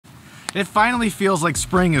It finally feels like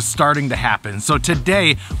spring is starting to happen, so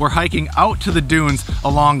today we're hiking out to the dunes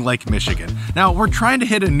along Lake Michigan. Now, we're trying to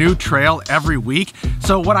hit a new trail every week,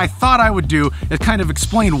 so what I thought I would do is kind of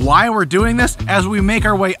explain why we're doing this as we make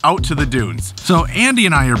our way out to the dunes. So Andy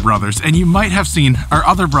and I are brothers, and you might have seen our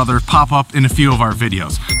other brother pop up in a few of our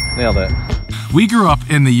videos. Nailed it. We grew up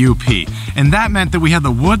in the UP, and that meant that we had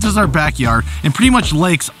the woods as our backyard and pretty much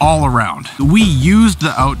lakes all around. We used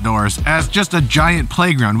the outdoors as just a giant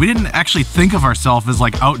playground. We didn't actually think of ourselves as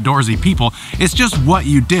like outdoorsy people. It's just what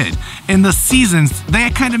you did. And the seasons, they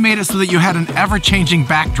kind of made it so that you had an ever-changing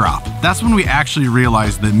backdrop. That's when we actually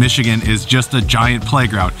realized that Michigan is just a giant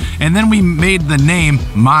playground. And then we made the name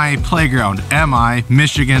My Playground, M-I,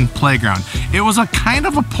 Michigan Playground. It was a kind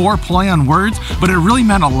of a poor play on words, but it really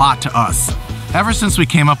meant a lot to us. Ever since we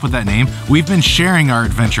came up with that name, we've been sharing our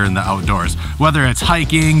adventure in the outdoors, whether it's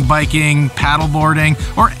hiking, biking, paddleboarding,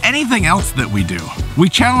 or anything else that we do. We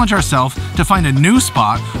challenge ourselves to find a new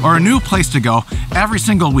spot or a new place to go every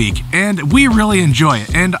single week, and we really enjoy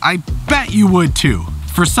it, and I bet you would too.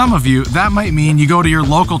 For some of you, that might mean you go to your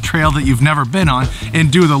local trail that you've never been on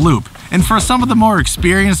and do the loop. And for some of the more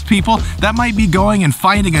experienced people, that might be going and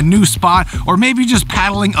finding a new spot, or maybe just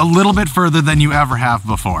paddling a little bit further than you ever have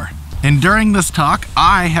before. And during this talk,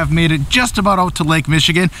 I have made it just about out to Lake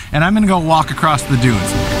Michigan, and I'm gonna go walk across the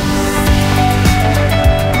dunes.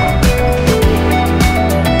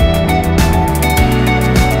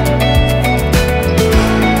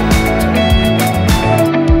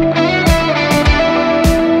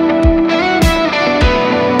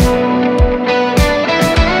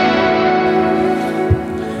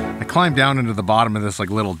 Climbed down into the bottom of this like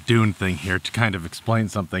little dune thing here to kind of explain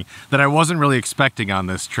something that I wasn't really expecting on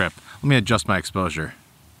this trip. Let me adjust my exposure.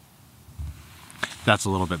 That's a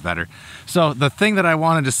little bit better. So the thing that I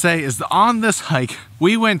wanted to say is that on this hike,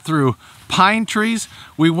 we went through pine trees,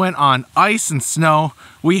 we went on ice and snow,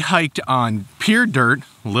 we hiked on pure dirt,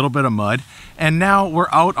 a little bit of mud, and now we're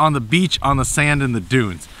out on the beach on the sand in the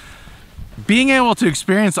dunes. Being able to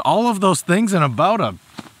experience all of those things in about a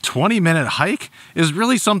 20-minute hike is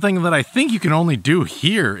really something that I think you can only do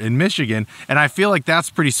here in Michigan, and I feel like that's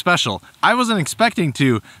pretty special. I wasn't expecting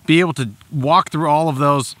to be able to walk through all of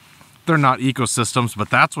those, they're not ecosystems, but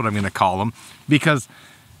that's what I'm gonna call them, because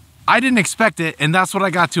I didn't expect it, and that's what I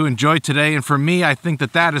got to enjoy today, and for me, I think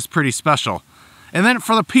that that is pretty special. And then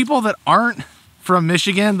for the people that aren't from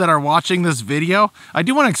Michigan that are watching this video, I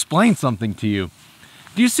do want to explain something to you.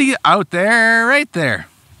 Do you see out there, right there?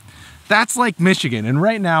 That's Lake Michigan, and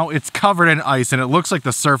right now it's covered in ice and it looks like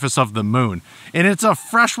the surface of the moon. And it's a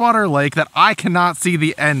freshwater lake that I cannot see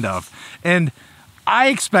the end of. And I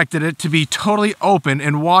expected it to be totally open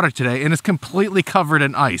in water today, and it's completely covered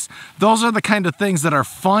in ice. Those are the kind of things that are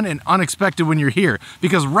fun and unexpected when you're here,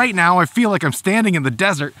 because right now I feel like I'm standing in the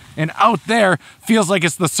desert, and out there feels like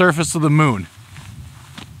it's the surface of the moon.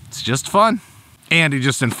 It's just fun. Andy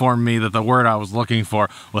just informed me that the word I was looking for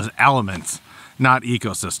was elements, not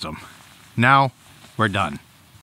ecosystem. Now, we're done.